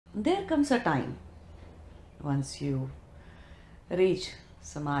there comes a time once you reach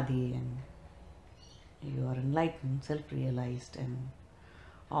samadhi and you are enlightened, self-realized, and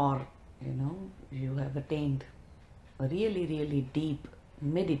or you have attained a really, really deep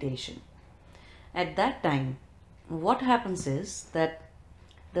meditation. At that time, what happens is that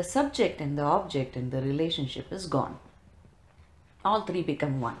the subject and the object and the relationship is gone. All three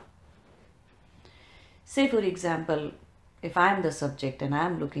become one. Say, for example, if I am the subject and I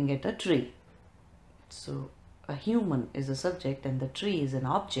am looking at a tree, so a human is a subject and the tree is an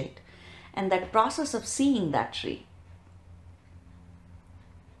object, and that process of seeing that tree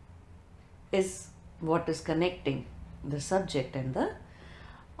is what is connecting the subject and the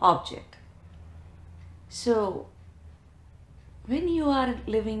object. So, when you are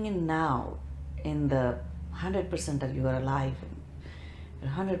living in now, in the 100% that you are alive and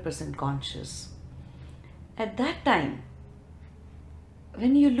you're 100% conscious, at that time,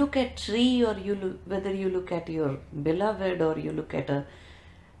 when you look at tree or whether you look at your beloved or you look at a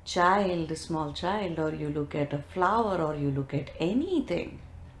child, a small child, or you look at a flower or you look at anything,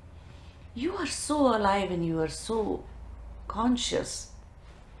 you are so alive and you are so conscious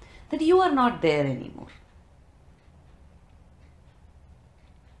that you are not there anymore.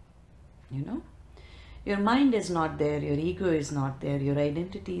 Your mind is not there, your ego is not there, your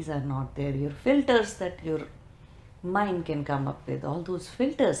identities are not there, your filters that your mind can come up with, all those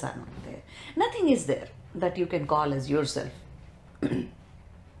filters are not there. Nothing is there that you can call as yourself.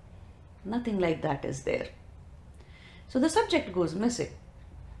 Nothing like that is there. So the subject goes missing.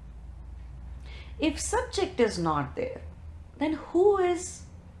 If subject is not there, then who is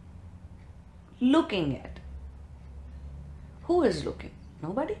looking at? Who is looking?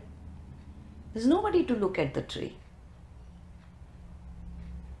 Nobody. There's nobody to look at the tree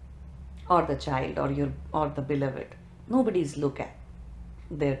or the child or the beloved. Nobody is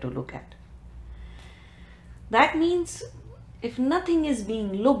there to look at. That means if nothing is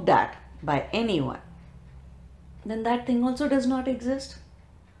being looked at by anyone, then that thing also does not exist.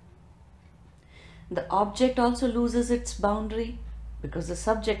 The object also loses its boundary because the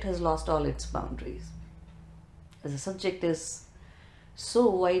subject has lost all its boundaries. As the subject is so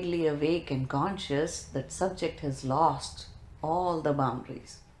widely awake and conscious, that subject has lost all the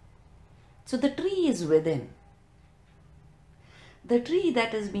boundaries. So the tree is within. The tree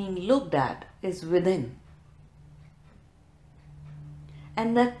that is being looked at is within.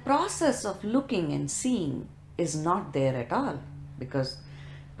 And that process of looking and seeing is not there at all, because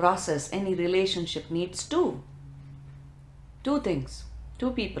any relationship needs two things,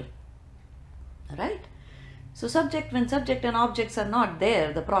 two people, right? So when subject and objects are not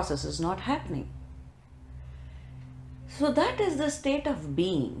there, the process is not happening. So that is the state of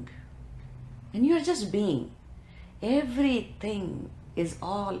being. And you are just being. Everything is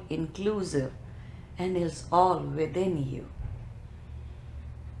all inclusive and is all within you.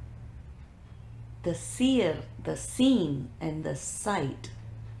 The seer, the seen, and the sight,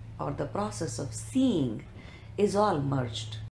 or the process of seeing, is all merged.